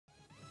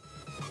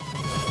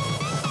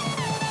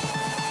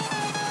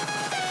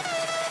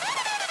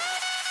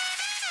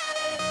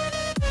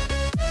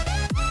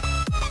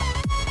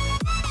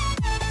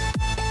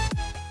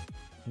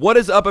What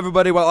is up,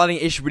 everybody? While adding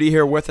HBD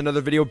here with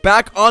another video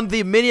back on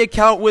the mini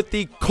account with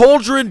the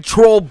Cauldron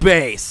troll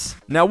base.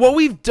 Now, what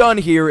we've done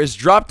here is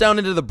drop down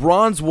into the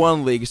Bronze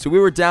 1 League. So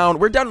we're down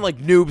in like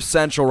Noob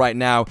Central right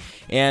now,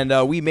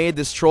 and we made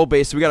this troll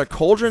base. So we got a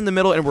cauldron in the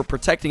middle, and we're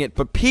protecting it.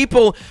 But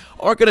people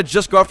aren't gonna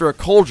just go after a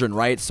cauldron,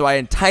 right? So I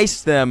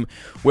enticed them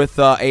with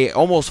a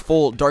almost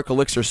full dark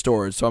elixir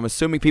storage. So I'm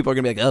assuming people are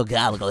gonna be like, oh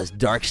god, look at all this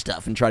dark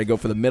stuff, and try to go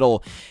for the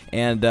middle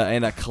and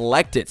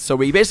collect it. So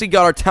we basically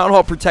got our town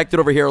hall protected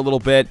over here a little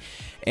bit.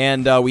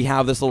 And we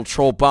have this little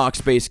troll box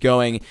base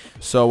going.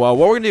 So what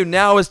we're going to do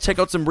now is check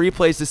out some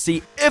replays to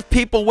see if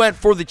people went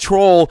for the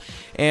troll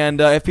and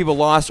if people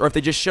lost or if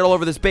they just shit all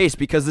over this base.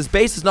 Because this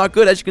base is not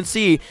good. As you can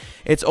see,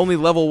 it's only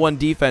level 1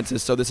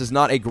 defenses. So this is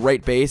not a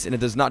great base and it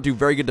does not do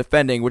very good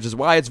defending, which is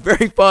why it's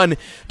very fun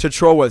to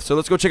troll with. So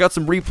let's go check out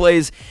some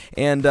replays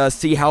and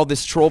see how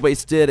this troll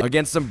base did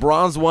against some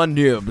Bronze 1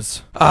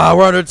 noobs.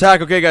 We're under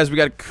attack. Okay, guys, we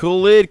got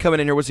Khalid coming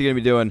in here. What's he going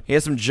to be doing? He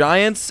has some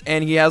giants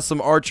and he has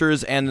some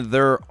archers, and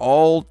they're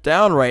all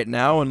down right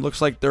now, and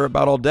looks like they're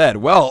about all dead.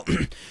 Well,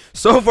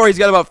 so far he's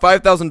got about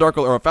 5,000 dark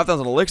or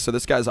 5,000 elixir.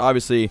 This guy's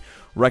obviously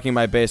wrecking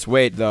my base.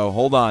 Wait, though,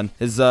 hold on.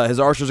 His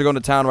archers are going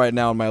to town right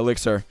now in my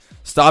elixir.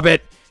 Stop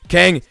it,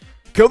 King!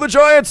 Kill the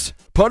giants!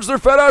 Punch their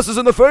fat asses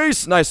in the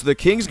face! Nice. So the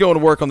king's going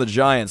to work on the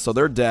giants, so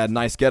they're dead.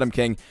 Nice. Get him,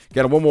 king.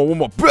 Get him. One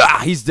more. Bah!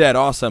 He's dead.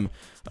 Awesome.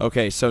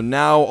 Okay, so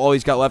now all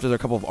he's got left is a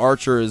couple of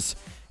archers.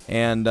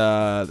 And,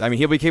 I mean,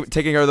 he'll be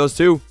taking care of those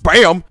too.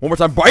 Bam! One more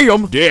time.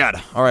 Bam! Dead.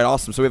 Alright,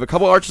 awesome. So we have a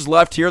couple archers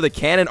left here. The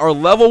cannon, our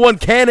level 1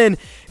 cannon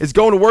is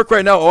going to work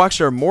right now. Oh,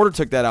 actually, our mortar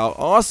took that out.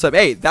 Awesome.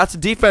 Hey, that's a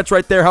defense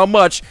right there. How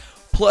much?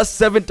 Plus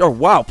 7, or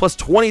wow, plus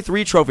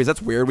 23 trophies.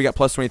 That's weird. We got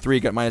plus 23,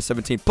 got minus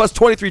 17, plus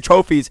 23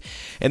 trophies.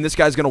 And this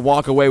guy's going to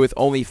walk away with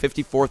only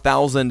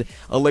 54,000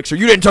 elixir.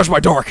 You didn't touch my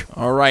dark.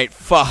 All right,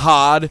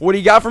 Fahad. What do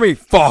you got for me?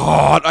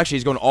 Fahad. Actually,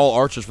 he's going all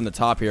archers from the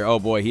top here. Oh,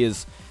 boy,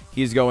 he's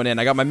going in.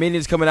 I got my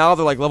minions coming out.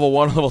 They're like level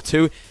 1, level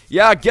 2.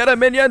 Yeah, get them,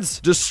 minions.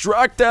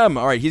 Distract them.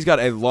 All right, he's got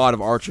a lot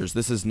of archers.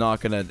 This is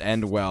not going to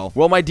end well.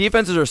 Well, my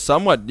defenses are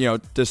somewhat, you know,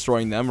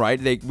 destroying them,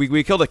 right?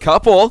 We killed a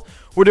couple.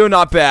 We're doing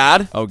not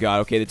bad. Oh,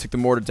 God. Okay, they took the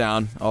mortar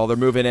down. Oh, they're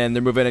moving in.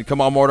 They're moving in.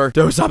 Come on, mortar.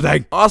 Do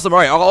something. Awesome. All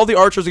right, all the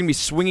archers are going to be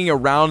swinging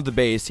around the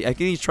base. I think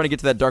he's trying to get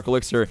to that dark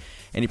elixir,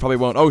 and he probably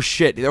won't. Oh,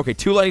 shit. Okay,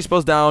 2 lightning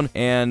spells down,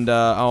 and,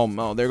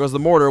 oh, there goes the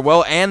mortar.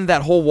 Well, and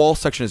that whole wall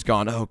section is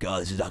gone. Oh,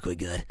 God, this is not going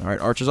good. All right,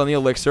 archers on the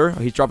elixir.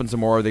 Oh, he's dropping some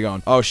more. Where are they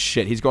going? Oh,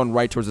 shit. He's going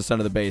right towards the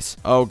center of the base.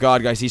 Oh,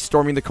 God, guys. He's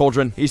storming the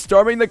cauldron. He's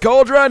storming the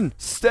cauldron.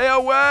 Stay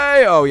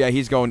away. Oh, yeah,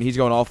 he's going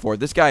all for it.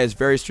 This guy is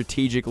very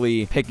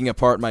strategically picking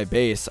apart my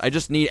base. I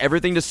just need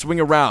everything to swing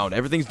around.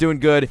 Everything's doing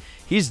good.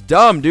 He's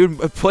dumb, dude.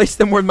 Place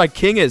them where my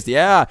king is.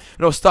 Yeah.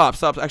 No,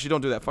 stop. Actually,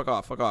 don't do that. Fuck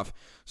off.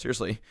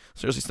 Seriously,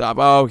 stop.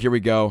 Oh, here we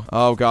go.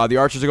 Oh, God. The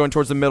archers are going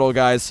towards the middle,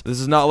 guys.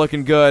 This is not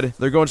looking good.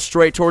 They're going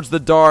straight towards the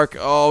dark.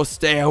 Oh,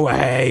 stay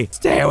away.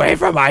 Stay away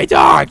from my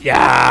dark.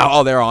 Yeah.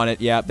 Oh, they're on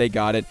it. Yeah, they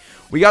got it.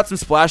 We got some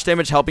splash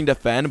damage helping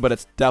defend, but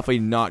it's definitely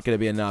not going to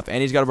be enough. And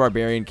he's got a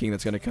barbarian king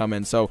that's going to come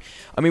in. So,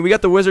 I mean, we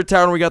got the wizard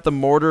tower and we got the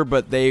mortar,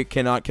 but they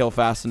cannot kill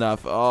fast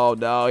enough. Oh,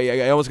 no.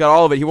 I almost got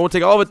all of it. He won't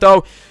take all of it,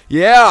 though.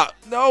 Yeah.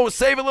 No,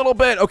 save a little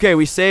bit. Okay,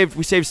 we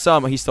saved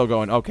some. He's still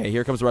going. Okay,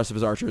 here comes the rest of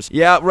his archers.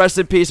 Yeah, rest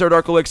in peace, our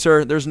dark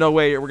elixir. There's no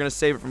way we're going to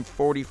save it from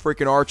 40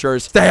 freaking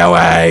archers. Stay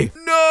away.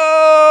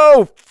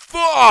 No.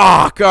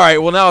 Fuck!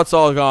 Alright, well now it's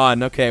all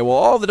gone. Okay, well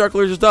all the dark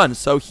elixir's done.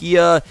 So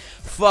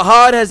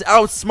Fahad has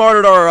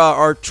outsmarted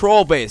our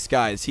troll base,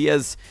 guys. He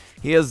has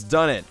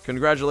done it.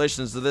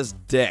 Congratulations to this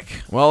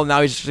dick. Well,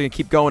 now he's just gonna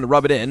keep going to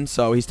rub it in.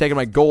 So he's taking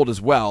my gold as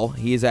well.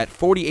 He's at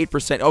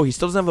 48%. Oh, he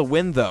still doesn't have the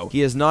win though.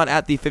 He is not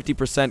at the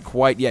 50%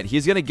 quite yet.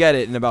 He's gonna get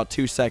it in about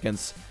 2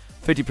 seconds.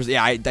 50%.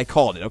 Yeah, I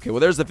called it. Okay, well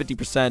there's the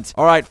 50%.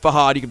 Alright,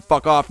 Fahad, you can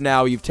fuck off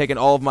now. You've taken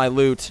all of my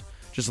loot.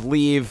 Just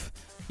leave.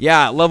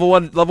 Yeah, level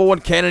 1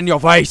 cannon in your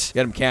face.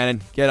 Get him,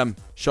 cannon. Get him.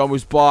 Show him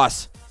who's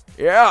boss.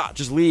 Yeah,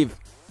 just leave.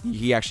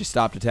 He actually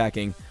stopped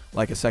attacking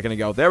like a second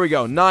ago. There we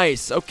go.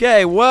 Nice.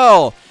 Okay,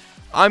 well,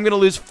 I'm going to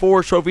lose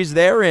 4 trophies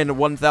there and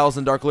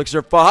 1,000 dark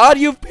elixir. Fahad,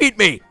 you've beat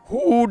me.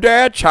 Who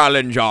dare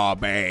challenge our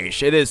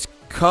base? It is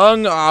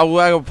Kung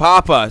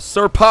Papa.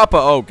 Sir Papa.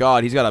 Oh,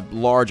 God, he's got a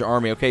large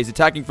army. Okay, he's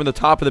attacking from the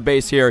top of the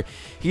base here.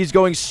 He's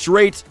going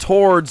straight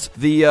towards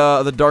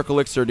the dark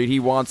elixir, dude. He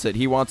wants it.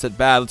 He wants it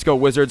bad. Let's go,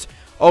 wizards.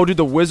 Oh, dude,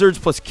 the wizards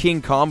plus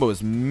king combo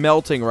is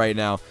melting right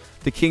now.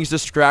 The king's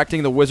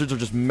distracting. The wizards are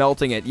just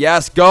melting it.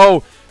 Yes,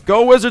 go.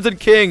 Go, wizards and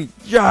king.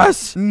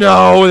 Yes.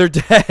 No, they're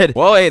dead.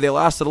 Well, hey, they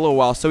lasted a little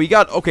while. So he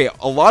got, okay,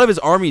 a lot of his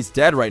army's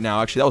dead right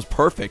now. Actually, that was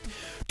perfect.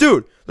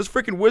 Dude, those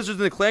freaking wizards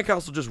in the clan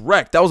castle just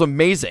wrecked. That was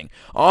amazing.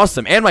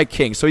 Awesome. And my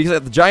king. So he's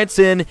got the giants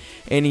in,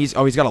 and he's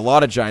got a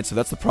lot of giants, so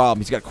that's the problem.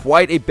 He's got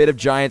quite a bit of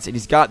giants, and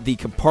he's got the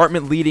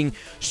compartment leading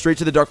straight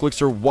to the dark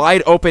elixir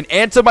wide open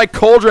and to my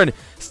cauldron.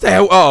 Stay.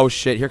 Oh,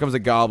 shit. Here comes the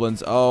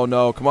goblins. Oh,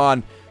 no. Come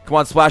on. Come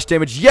on, splash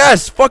damage.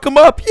 Yes! Fuck them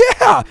up.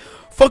 Yeah!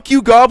 Fuck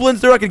you,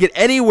 goblins. They're not going to get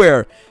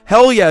anywhere.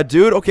 Hell yeah,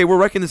 dude. Okay, we're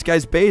wrecking this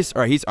guy's base.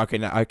 All right, he's okay.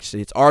 Now,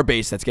 actually, it's our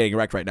base that's getting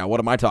wrecked right now. What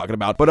am I talking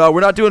about? But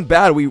we're not doing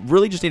bad. We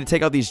really just need to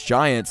take out these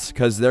giants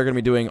because they're gonna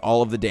be doing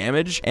all of the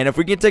damage. And if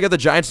we can take out the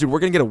giants, dude, we're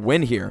gonna get a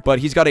win here. But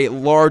he's got a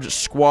large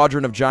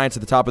squadron of giants at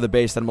the top of the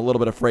base that I'm a little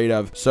bit afraid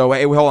of. So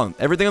hey, hold on.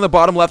 Everything on the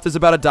bottom left is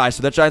about to die.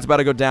 So that giant's about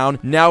to go down.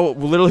 Now,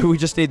 literally, we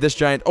just need this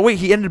giant. Oh wait,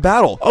 he ended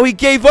battle. Oh, he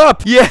gave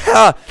up.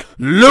 Yeah,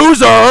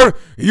 loser.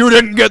 You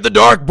didn't get the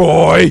dark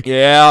boy.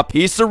 Yeah,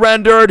 he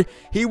surrendered.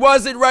 He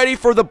wasn't ready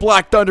for the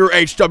Black Thunder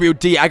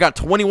HWD. I got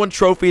 21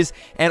 trophies,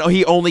 and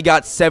he only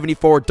got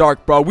 74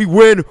 dark, bro. We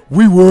win.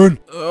 We win.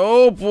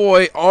 Oh,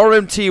 boy.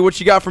 RMT, what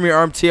you got from your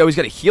RMT? Oh, he's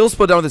got a heal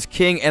spell down with his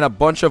king and a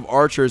bunch of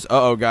archers.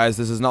 Uh-oh, guys.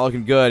 This is not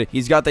looking good.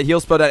 He's got the heal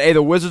spell down. Hey,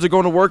 the wizards are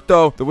going to work,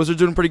 though. The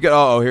wizards are doing pretty good.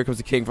 Uh-oh, here comes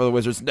the king for the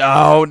wizards.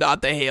 No,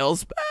 not the heal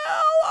spell.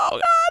 Oh,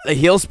 God. The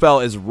heal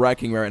spell is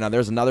wrecking right now.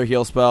 There's another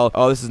heal spell.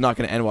 Oh, this is not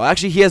going to end well.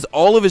 Actually, he has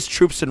all of his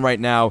troops in right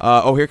now.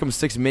 Oh, here comes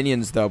 6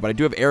 minions, though. But I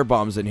do have air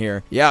bombs in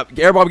here. Yeah,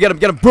 air bomb. Get him.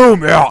 Get him.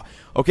 Boom. Yeah.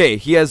 Okay,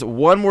 he has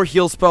one more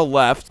heal spell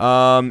left,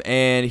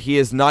 and he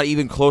is not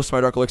even close to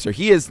my Dark Elixir.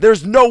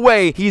 There's no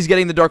way he's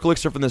getting the Dark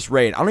Elixir from this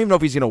raid. I don't even know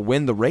if he's gonna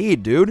win the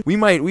raid, dude. We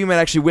might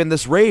actually win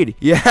this raid.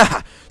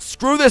 Yeah,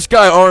 screw this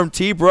guy,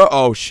 RMT, bro.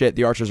 Oh, shit,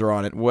 the archers are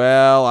on it.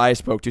 Well, I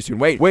spoke too soon.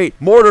 Wait,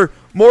 mortar,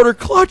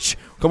 clutch.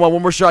 Come on,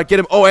 one more shot. Get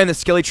him. Oh, and the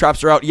skelly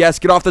traps are out. Yes,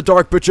 get off the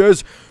dark,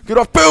 bitches. Get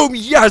off. Boom.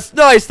 Yes,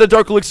 nice. The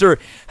Dark Elixir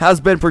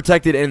has been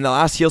protected. And the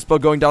last heal spell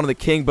going down to the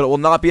king, but it will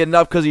not be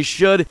enough because he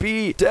should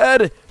be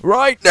dead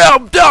right now.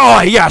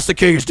 Die. Yes, the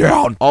king is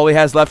down. All he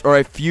has left are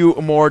a few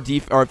more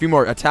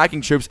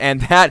attacking troops,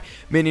 and that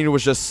minion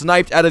was just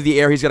sniped out of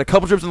the air. He's got a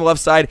couple troops on the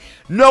left side.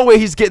 No way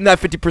he's getting that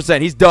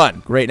 50%. He's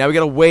done. Great. Now we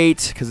gotta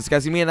wait because this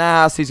guy's gonna be an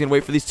ass. He's gonna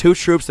wait for these 2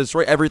 troops to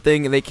destroy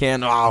everything, and they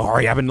can. Oh,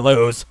 hurry up and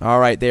lose.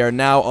 All right, they are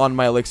now on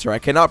my elixir. I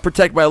cannot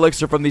protect my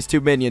elixir from these 2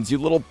 minions. You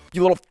little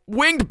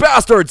winged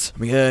bastards.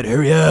 We good.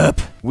 Hurry up.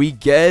 We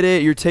get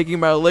it. You're taking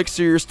my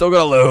elixir. You're still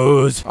gonna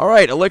lose. All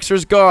right,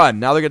 elixir's gone.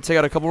 Now they're gonna take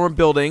out a couple more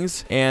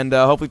buildings and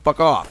hopefully fuck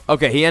off.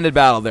 Okay, he ended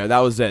battle there. That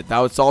was it. That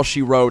was all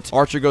she wrote.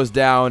 Archer goes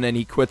down and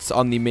he quits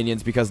on the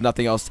minions because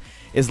nothing else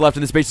is left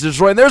in this base to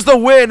destroy. And there's the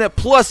win.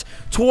 Plus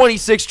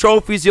 26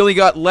 trophies. You only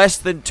got less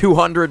than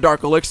 200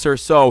 Dark Elixir.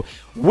 So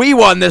we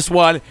won this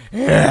one.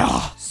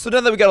 Yeah. So now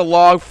that we got a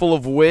log full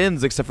of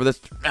wins, except for this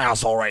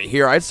asshole right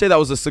here, I'd say that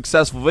was a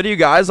successful video,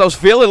 guys. I was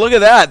feeling, look at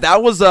that.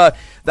 That was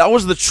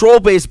the troll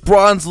base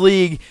Bronze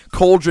League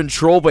Cauldron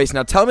troll base.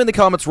 Now, tell me in the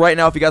comments right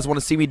now if you guys want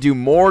to see me do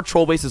more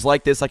troll bases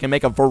like this. I can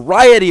make a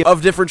variety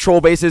of different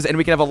troll bases, and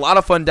we can have a lot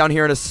of fun down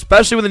here. And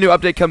especially when the new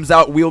update comes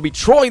out, we will be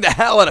trolling the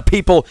hell out of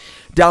people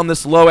down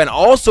this low, and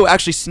also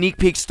actually sneak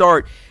peek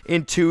start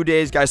in 2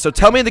 days, guys. So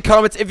tell me in the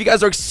comments if you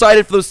guys are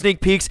excited for those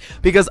sneak peeks,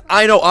 because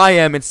I know I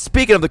am. And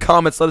speaking of the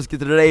comments, let us get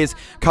to today's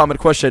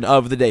comment question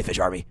of the day, Fish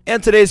Army.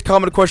 And today's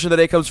comment question of the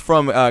day comes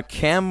from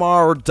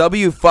Kamar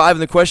W5,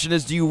 and the question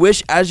is, do you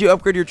wish as you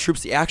upgrade your troops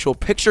the actual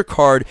picture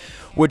card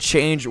would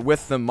change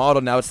with the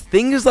model? Now, it's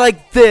things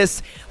like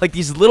this, like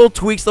these little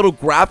tweaks, little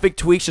graphic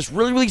tweaks, just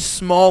really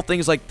small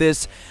things like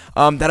this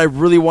that I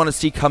really want to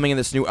see coming in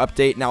this new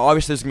update. Now,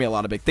 obviously, there's going to be a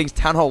lot of big things.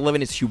 Town Hall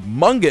 11 is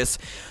humongous.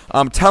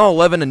 Town Hall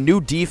 11, a new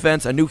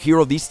defense, a new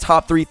hero. These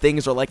top 3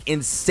 things are, like,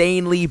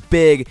 insanely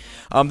big.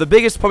 The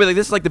biggest, probably, like,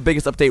 this is, like, the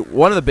biggest update,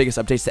 one of the biggest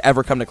updates to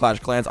ever come to Clash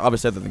of Clans,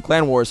 obviously, other than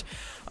Clan Wars.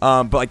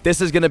 But like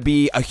this is going to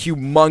be a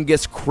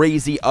humongous,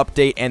 crazy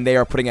update, and they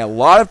are putting a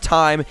lot of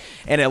time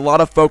and a lot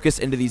of focus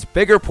into these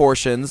bigger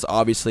portions.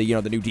 Obviously, you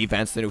know, the new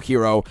defense, the new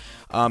hero,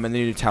 and the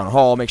new town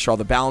hall. Make sure all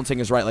the balancing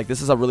is right. Like this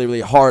is a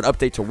really hard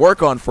update to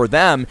work on for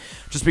them,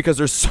 just because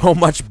there's so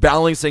much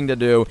balancing to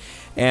do,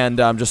 and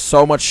just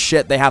so much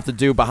shit they have to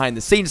do behind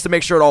the scenes to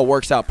make sure it all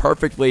works out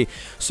perfectly.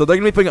 So they're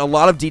going to be putting a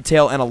lot of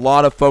detail and a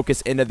lot of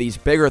focus into these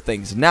bigger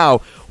things. Now,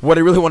 what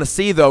I really want to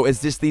see though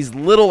is just these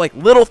little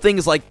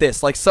things like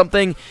this, like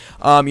something,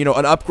 you know,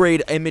 an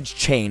upgrade image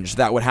change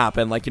that would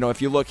happen. Like, you know,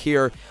 if you look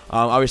here,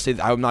 obviously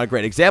I'm not a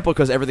great example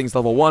because everything's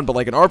level 1, but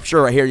like an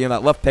archer right here, you know,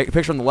 that left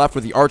picture on the left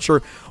with the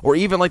archer, or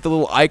even like the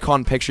little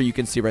icon picture you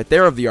can see right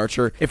there of the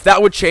archer, if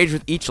that would change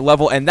with each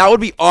level, and that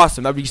would be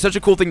awesome. That would be such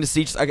a cool thing to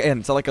see. Just, again,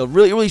 it's like a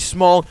really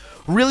small,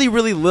 really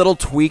little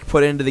tweak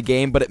put into the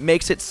game, but it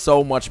makes it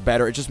so much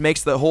better. It just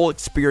makes the whole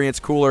experience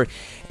cooler,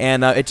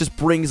 and it just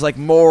brings like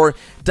more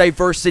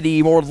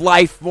diversity, more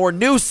life, more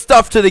new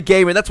stuff to the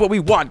game, and that's what we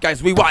want,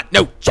 guys. We want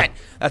no shit.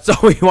 That's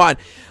all we want.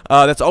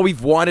 That's all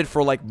we've wanted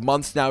for like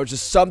months now. It's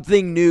just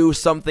something new,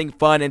 something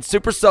fun, and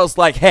Supercell's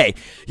like, hey,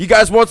 you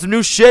guys want some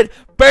new shit?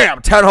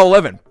 Bam, Town Hall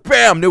 11.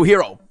 Bam, new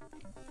hero.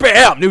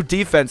 Bam, new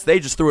defense. They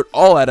just threw it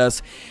all at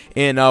us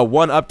in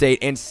one update,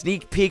 and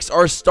sneak peeks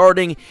are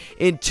starting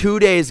in 2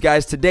 days,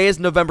 guys. Today is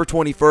November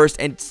 21st,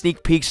 and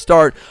sneak peeks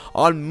start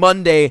on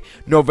Monday,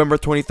 November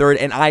 23rd,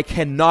 and I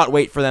cannot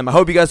wait for them. I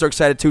hope you guys are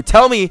excited too.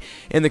 Tell me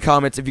in the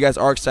comments if you guys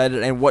are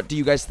excited, and what do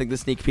you guys think the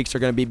sneak peeks are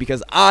going to be,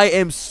 because I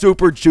am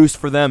super juiced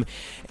for them,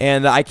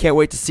 and I can't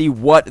wait to see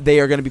what they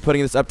are going to be putting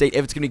in this update,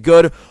 if it's going to be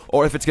good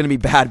or if it's going to be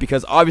bad,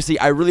 because obviously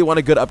I really want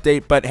a good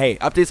update, but hey,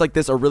 updates like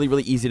this are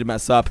really easy to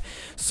mess up.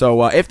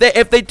 So if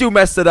they do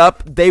mess it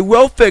up, they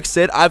will fix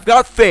it. I've I've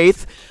got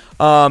faith.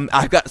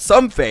 I've got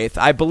some faith.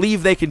 I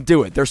believe they can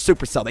do it. They're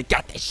Supercell. They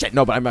got this shit.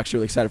 No, but I'm actually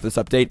really excited for this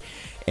update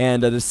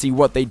and to see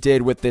what they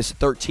did with this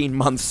 13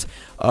 months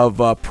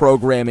of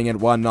programming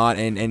and whatnot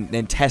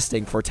and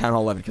testing for Town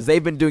Hall 11, because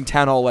they've been doing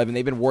Town Hall 11.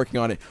 They've been working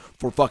on it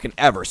for fucking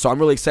ever. So I'm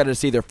really excited to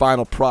see their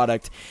final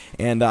product,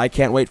 and I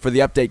can't wait for the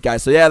update,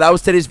 guys. So yeah, that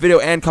was today's video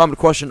and comment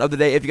question of the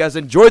day. If you guys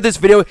enjoyed this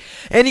video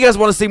and you guys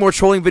want to see more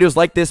trolling videos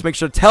like this, make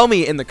sure to tell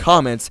me in the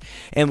comments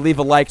and leave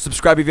a like,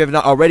 subscribe if you have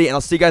not already, and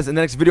I'll see you guys in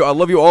the next video. I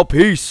love you all.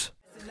 Peace.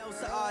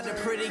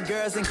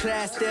 Girls in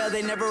class still,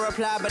 they never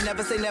reply, but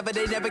never say never,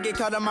 they never get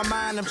caught on my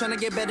mind. I'm trying to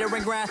get better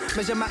and grind,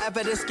 measure my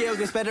effort and skill,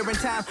 gets better in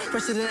time,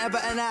 fresher than ever,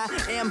 and I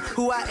am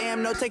who I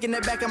am, no taking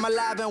it back, I'm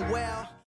alive and well.